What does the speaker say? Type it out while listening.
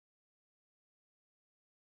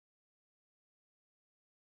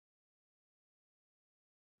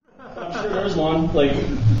I'm sure there's one. Like,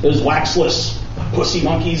 there's waxless pussy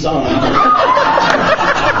monkeys on.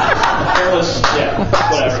 Hairless, yeah,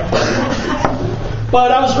 whatever.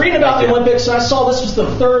 But I was reading about the Olympics, and I saw this was the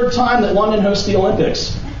third time that London hosts the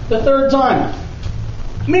Olympics. The third time.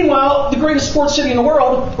 Meanwhile, the greatest sports city in the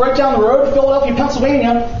world, right down the road, Philadelphia,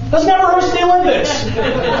 Pennsylvania, has never hosted the Olympics.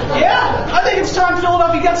 Yeah, I think it's time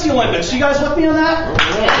Philadelphia gets the Olympics. You guys with me on that?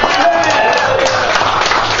 Yeah.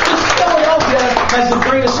 Philadelphia has the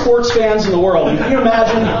greatest sports fans in the world. And can you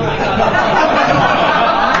imagine?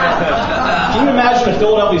 Can you imagine a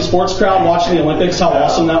Philadelphia sports crowd watching the Olympics? How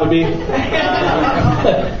awesome that would be.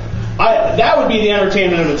 That would be the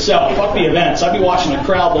entertainment of itself. Fuck the events. I'd be watching the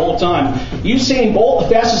crowd the whole time. Usain Bolt, the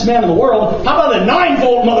fastest man in the world. How about a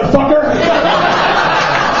 9-volt motherfucker?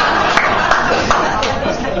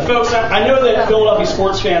 Folks, I know that Philadelphia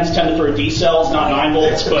sports fans tend to throw D-cells, not 9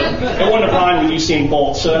 volts, but it wouldn't have rhymed with Usain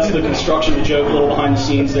Bolt, so that's the construction of the joke, a little behind the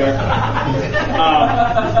scenes there.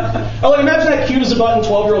 Imagine that cute as a button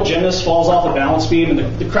 12-year-old gymnast falls off a balance beam,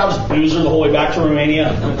 and the crowd just boos her the whole way back to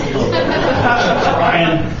Romania.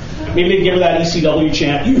 Crying. Maybe they'd give her that ECW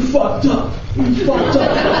chant, "You fucked up, you fucked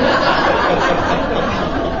up."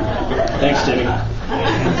 Thanks, Timmy.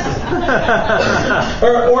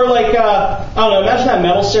 or like, I don't know, imagine that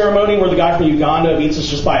medal ceremony where the guy from Uganda beats us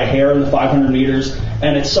just by a hair in the 500 meters,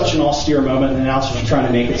 and it's such an austere moment, and the announcers are trying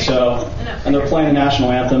to make it so, and they're playing the national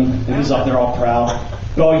anthem, and he's up there all proud,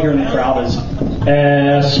 but all you hear in the crowd is,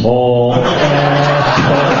 "Asshole,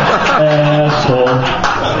 asshole, asshole."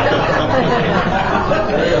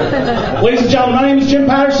 Ladies and gentlemen, my name is Jim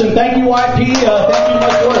Patterson. Thank you, YP. Thank you,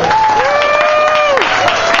 Mike Ward.